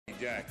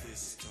Jack.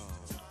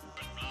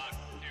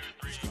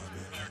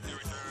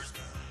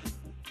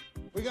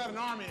 We got an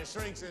army of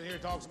shrinks in here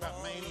talks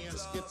about mania, and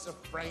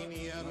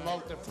schizophrenia, and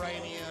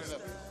multifrania,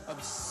 and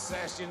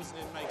obsessions,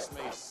 and it makes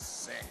me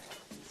sick.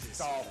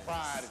 It's all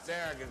pride, it's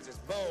arrogance, it's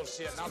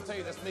bullshit. And I'll tell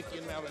you, this Mickey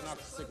and Melody not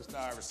the sickest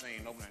I ever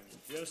seen. Open it.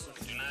 Yes, sir.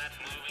 Tonight's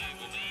movie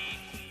will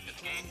be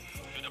Escape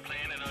to the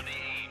Planet of the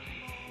Apes.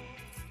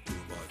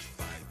 Too much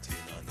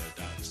fighting on the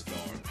dance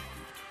floor.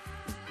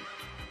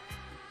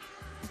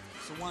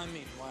 So why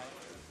me, Dwight?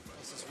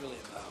 What's this really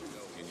about?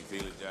 Can you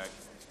feel it, Jack?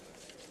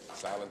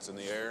 Silence in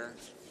the air.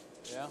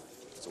 Yeah?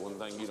 It's the one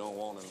thing you don't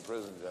want in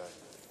prison, Jack.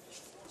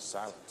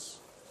 Silence.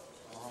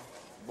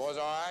 Boys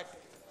all right?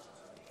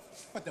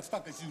 What the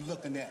fuck is you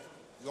looking at?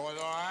 You guys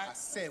all right? I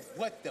said,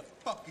 what the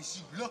fuck is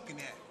you looking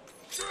at?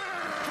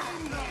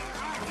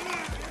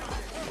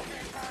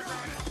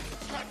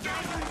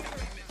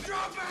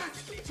 Drop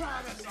it!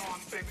 Try this on,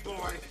 big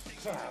boy.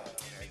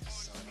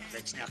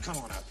 Bitch, now come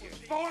on up here.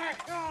 Boy,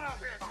 come on up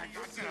here. My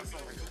God, sit up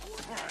over here.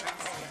 All right,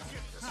 oh,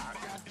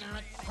 God damn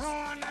it. Come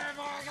on there,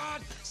 boy,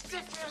 God.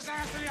 Stick your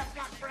ass in your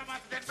block for a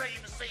month, then bring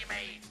him to see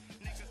me.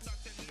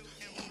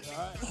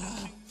 All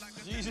right.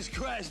 Jesus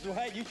Christ,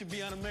 Dwight, you should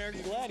be on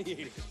American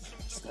Gladiator.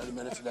 30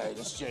 minutes a day,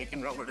 just shake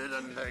and roll it. It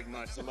doesn't take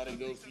much. Somebody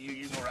goes for you,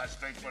 you go right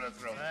straight for the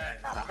throat.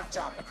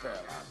 Chop the crap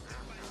out.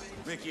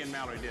 Mickey and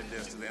Mallory did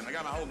this to them. They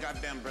got my whole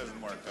goddamn prison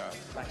worked up.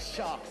 Like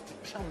sharks, the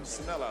chums.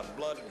 Smell of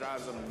blood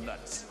drives them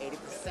nuts.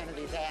 80% of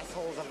these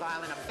assholes are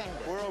violent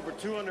offenders. We're over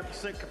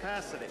 200%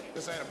 capacity.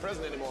 This ain't a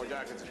prison anymore,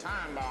 Jack. It's a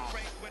time bomb.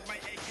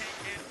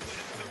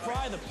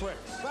 Fry the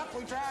pricks. Well,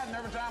 we tried, and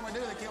every time we do,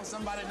 they kill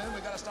somebody new.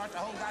 We gotta start the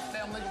whole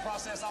goddamn legal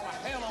process all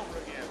the hell over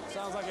again.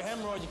 Sounds like a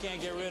hemorrhoid you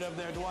can't get rid of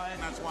there, Dwight.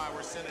 And that's why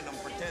we're sending them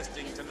for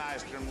testing to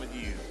Nystrom with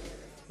you.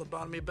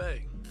 Lobotomy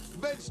Bay.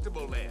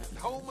 Vegetable Land,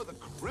 home of the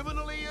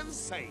criminally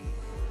insane.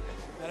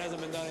 That hasn't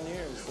been done in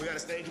years. We got a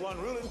stage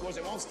 1 ruling. Of course,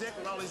 it won't stick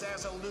with all these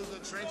asshole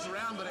do-good shrinks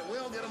around, but it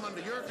will get them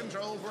under your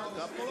control for a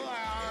couple of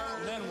hours.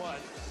 And then what?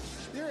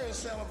 You're a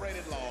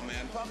celebrated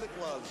lawman. Public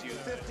loves you.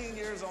 15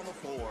 years on the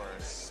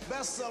force.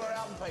 Bestseller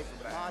out in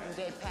paperback.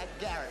 Modern-day Pat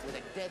Garrett with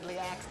a deadly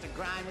axe to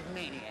grind with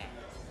maniacs.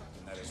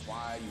 And that is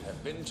why you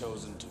have been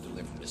chosen to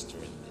deliver Mr.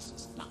 and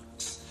Mrs.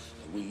 Knox.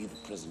 And we, the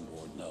prison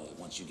board, know that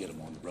once you get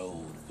them on the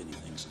road, if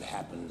anything should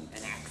happen,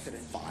 An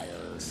accident.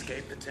 fire,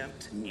 Escape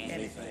attempt.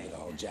 anything at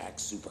all, Jack,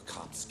 Super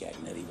Cop,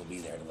 Scagnetti will be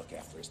there to look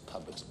after his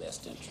public's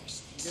best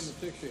interests. Get the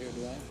picture here,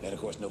 Dwight. And of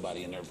course,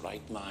 nobody in their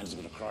right mind is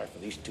going to cry for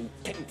these two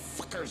pink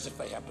fuckers if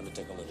they happen to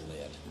take a little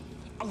lead.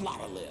 A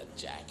lot of lead,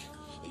 Jack.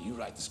 You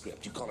write the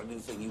script. You call it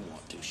anything you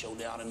want to.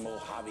 Showdown in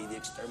Mojave, the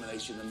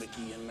extermination of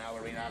Mickey and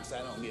Mallory Knox. I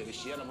don't give a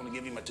shit. I'm going to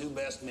give you my two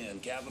best men,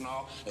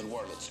 Kavanaugh and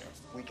Wurlitzer.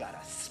 We got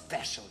a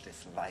special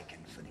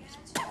disliking for these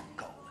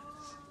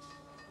bungolas.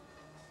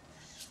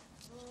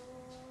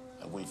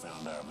 And we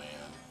found our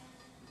man.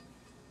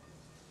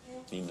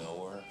 You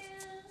know her.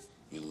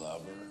 You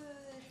love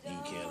her. You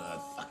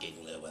cannot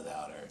fucking live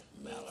without her,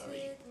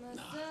 Mallory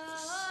Knox.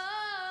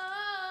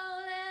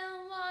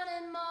 And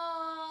wanted more.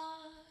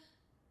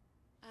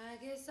 I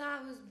guess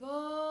I was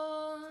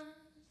born,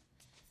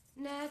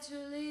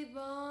 naturally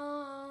born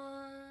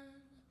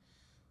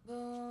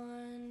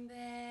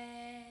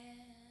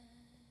bad.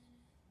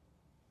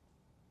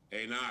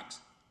 Hey, Knox.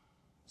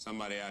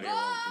 Somebody out here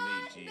wants to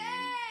meet you.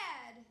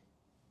 Bad!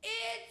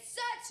 It's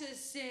such a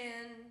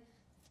sin.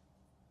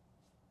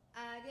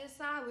 I guess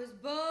I was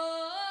born,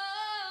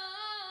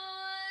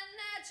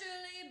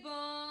 naturally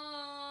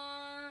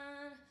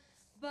born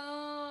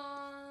bad.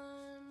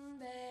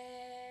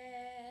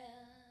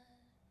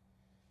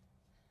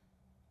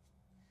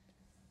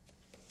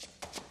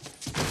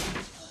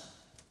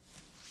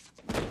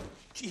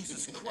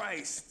 Jesus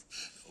Christ.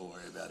 Don't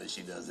worry about it.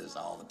 She does this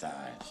all the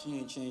time. She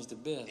ain't changed a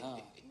bit, huh?